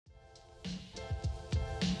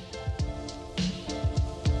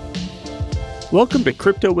Welcome to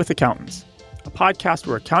Crypto with Accountants, a podcast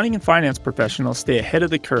where accounting and finance professionals stay ahead of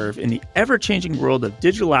the curve in the ever-changing world of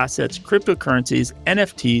digital assets, cryptocurrencies,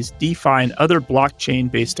 NFTs, DeFi, and other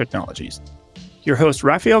blockchain-based technologies. Your hosts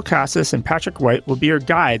Rafael Casas and Patrick White will be your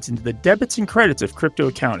guides into the debits and credits of crypto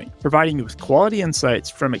accounting, providing you with quality insights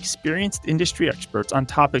from experienced industry experts on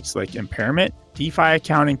topics like impairment, DeFi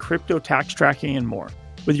accounting, crypto tax tracking, and more.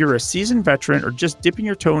 Whether you're a seasoned veteran or just dipping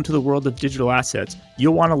your toe into the world of digital assets,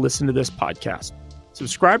 you'll want to listen to this podcast.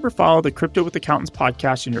 Subscribe or follow the Crypto with Accountants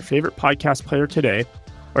podcast in your favorite podcast player today,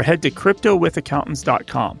 or head to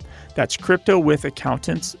cryptowithaccountants.com. That's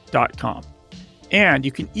cryptowithaccountants.com. And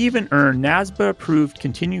you can even earn NASBA-approved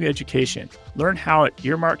continuing education. Learn how at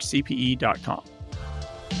earmarkcpe.com.